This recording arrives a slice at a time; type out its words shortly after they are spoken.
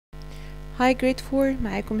Hi grade 4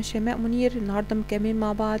 معاكم شيماء منير. النهاردة مكملين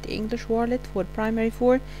مع بعض English World for Primary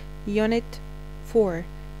 4 Unit 4.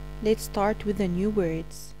 Let's start with the new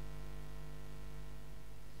words.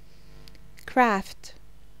 Craft,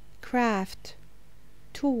 craft.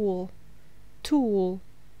 Tool, tool.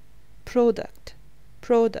 Product,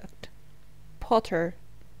 product. Potter,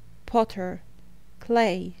 potter.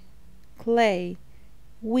 Clay, clay.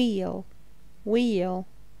 Wheel, wheel.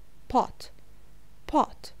 Pot,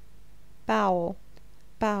 pot. Bowl,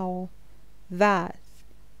 bowl. Vase,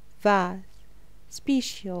 vase.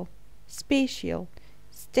 Special, special.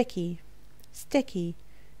 Sticky, sticky.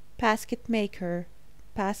 Basket maker,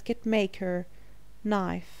 basket maker.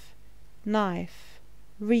 Knife, knife.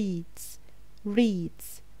 Reeds,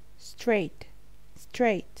 reeds. Straight,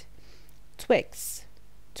 straight. Twigs,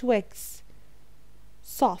 twigs.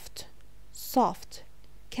 Soft, soft.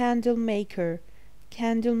 Candle maker,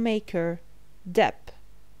 candle maker. Dip,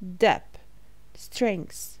 dip.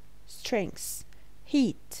 Strings, strings.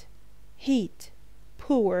 Heat, heat.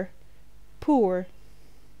 Pour, pour.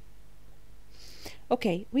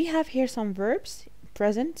 Okay, we have here some verbs: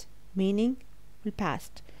 present, meaning,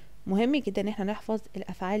 والpast. مهم جدا ان احنا نحفظ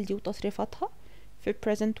الافعال دي وتصريفاتها في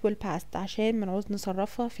present والpast عشان بنعوز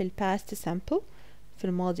نصرفها في الpast simple في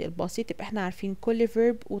الماضي البسيط، يبقى احنا عارفين كل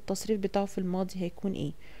verb والتصريف بتاعه في الماضي هيكون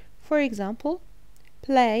ايه. For example,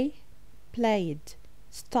 play, played.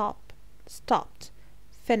 Stop, stopped.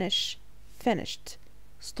 Finish, finished.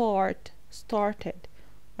 Start, started.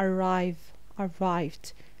 Arrive, arrived.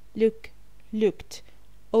 Look, looked.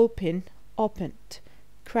 Open, opened.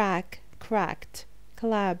 Crack, cracked.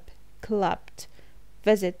 Clap, clapped.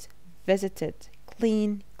 Visit, visited.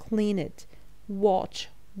 Clean, cleaned. Watch,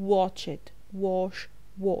 watched. Wash,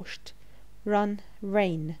 washed. Run,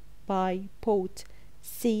 ran. Buy, bought.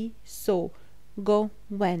 See, saw. Go,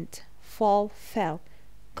 went. Fall, fell.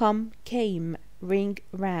 Come, came. Ring,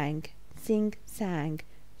 rang. Sing, sang.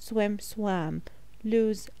 Swim, swam.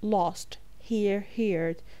 Lose, lost. Hear,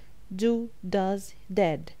 heard. Do, does,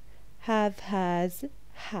 did. Have, has,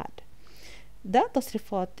 had. ده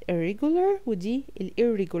تصريفات irregular ودي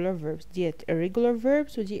irregular verbs. ديت irregular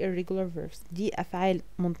verbs ودي irregular verbs. دي أفعال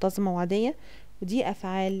منتظمة وعادية ودي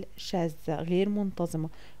أفعال شاذة غير منتظمة.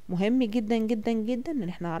 مهم جدا جدا جدا ان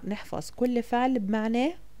احنا نحفظ كل فعل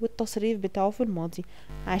بمعناه والتصريف بتاعه في الماضي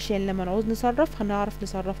عشان لما نعوز نصرف هنعرف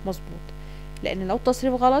نصرف مظبوط، لان لو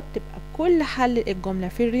تصريف غلط تبقى كل حل الجملة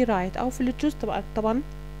في الريرايت او في التشوز تبقى طبعا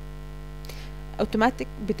اوتوماتيك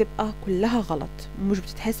بتبقى كلها غلط ومش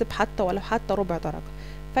بتتحسب حتى ولو حتى ربع درجة.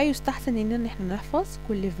 فيستحسن ان احنا نحفظ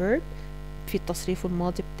كل verb في التصريف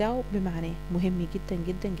الماضي بتاعه بمعناه. مهم جدا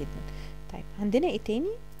جدا جدا. طيب عندنا ايه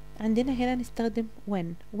تاني؟ عندنا هنا نستخدم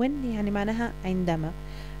when يعني معناها عندما.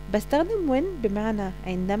 بستخدم when بمعنى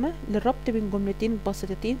عندما للربط بين جملتين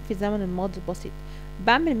بسيطتين في زمن الماضي البسيط.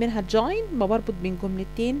 بعمل منها join بربط بين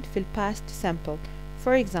جملتين في past simple.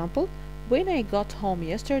 For example, when I got home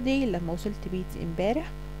yesterday لما وصلت بيتي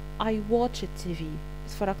امبارح I watched TV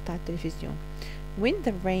اتفرجت على التلفزيون. When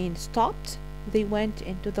the rain stopped they went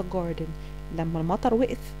into the garden لما المطر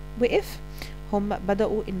وقف هم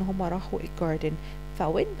بدأوا ان هم راحوا الجاردن.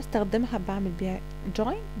 فوين بستخدمها بعمل بيها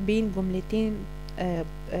join بين جملتين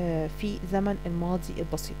في زمن الماضي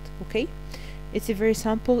البسيط. اوكي it's very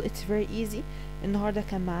simple, it's very easy. النهارده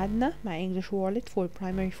كان معادنا مع English World for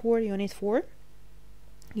Primary 4 Unit 4.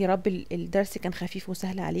 يا رب الدرس كان خفيف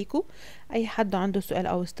وسهل عليكم. اي حد عنده سؤال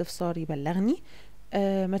او استفسار يبلغني.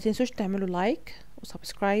 ما تنسوش تعملوا لايك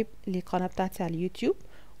وسبسكرايب للقناة بتاعتي على اليوتيوب،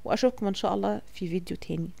 واشوفكم ان شاء الله في فيديو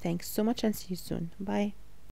تاني. Thanks so much and see you soon. Bye.